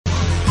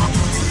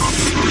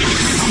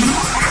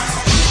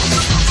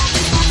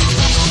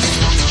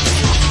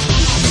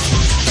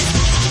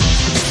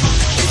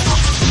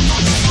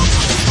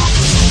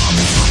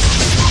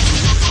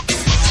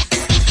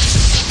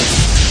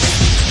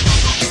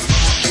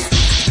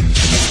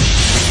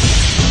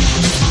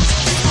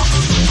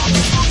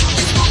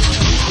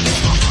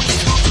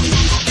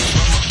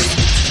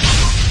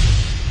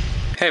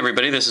Hey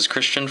everybody, this is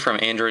Christian from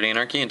Android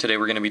Anarchy, and today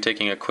we're going to be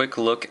taking a quick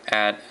look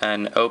at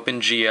an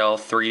OpenGL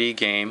 3D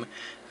game.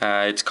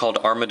 It's called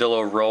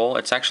Armadillo Roll.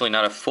 It's actually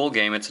not a full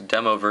game, it's a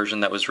demo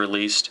version that was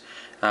released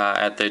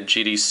at the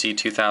GDC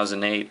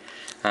 2008.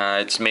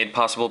 It's made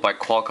possible by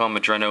Qualcomm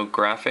Adreno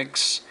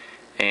graphics,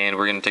 and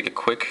we're going to take a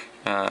quick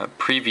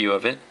preview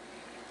of it.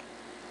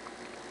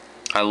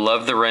 I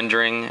love the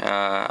rendering.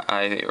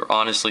 I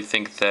honestly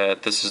think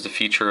that this is the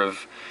future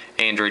of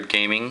Android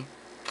gaming.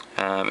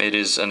 It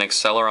is an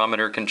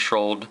accelerometer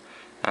controlled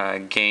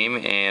game,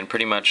 and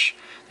pretty much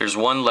there's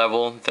one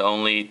level. The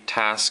only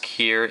task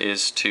here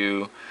is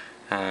to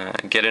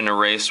get in a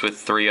race with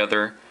 3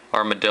 other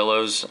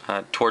armadillos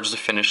towards the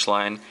finish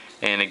line,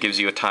 and it gives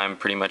you a time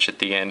pretty much at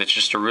the end. It's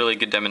just a really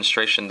good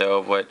demonstration though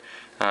of what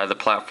the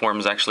platform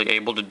is actually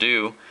able to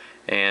do,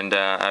 and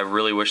I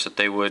really wish that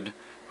they would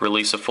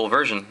release a full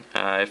version.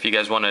 If you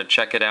guys want to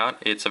check it out,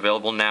 it's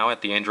available now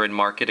at the Android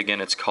market.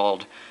 Again, it's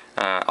called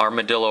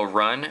Armadillo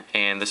Run,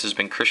 and this has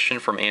been Christian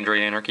from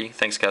Android Anarchy.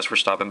 Thanks guys for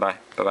stopping by.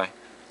 Bye-bye.